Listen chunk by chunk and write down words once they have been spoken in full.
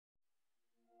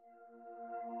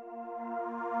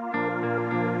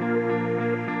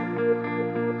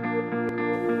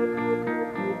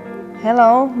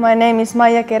Hello, my name is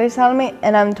Maija Kerisalmi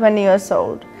and I'm 20 years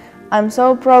old. I'm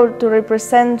so proud to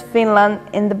represent Finland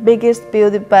in the biggest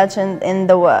beauty pageant in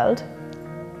the world.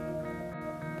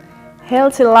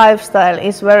 Healthy lifestyle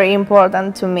is very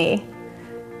important to me.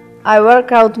 I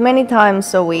work out many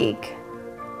times a week.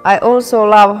 I also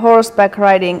love horseback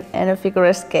riding and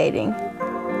figure skating.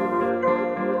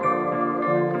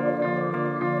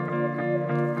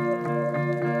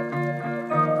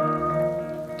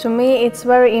 To me, it's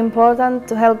very important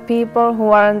to help people who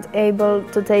aren't able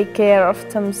to take care of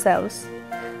themselves.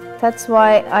 That's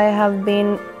why I have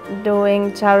been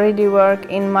doing charity work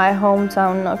in my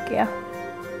hometown Nokia.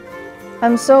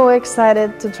 I'm so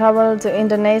excited to travel to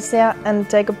Indonesia and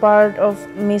take a part of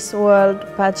Miss World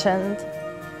pageant.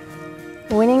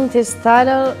 Winning this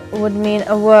title would mean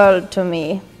a world to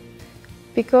me,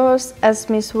 because as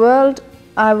Miss World,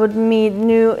 I would meet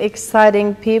new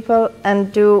exciting people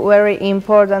and do very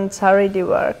important charity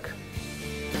work.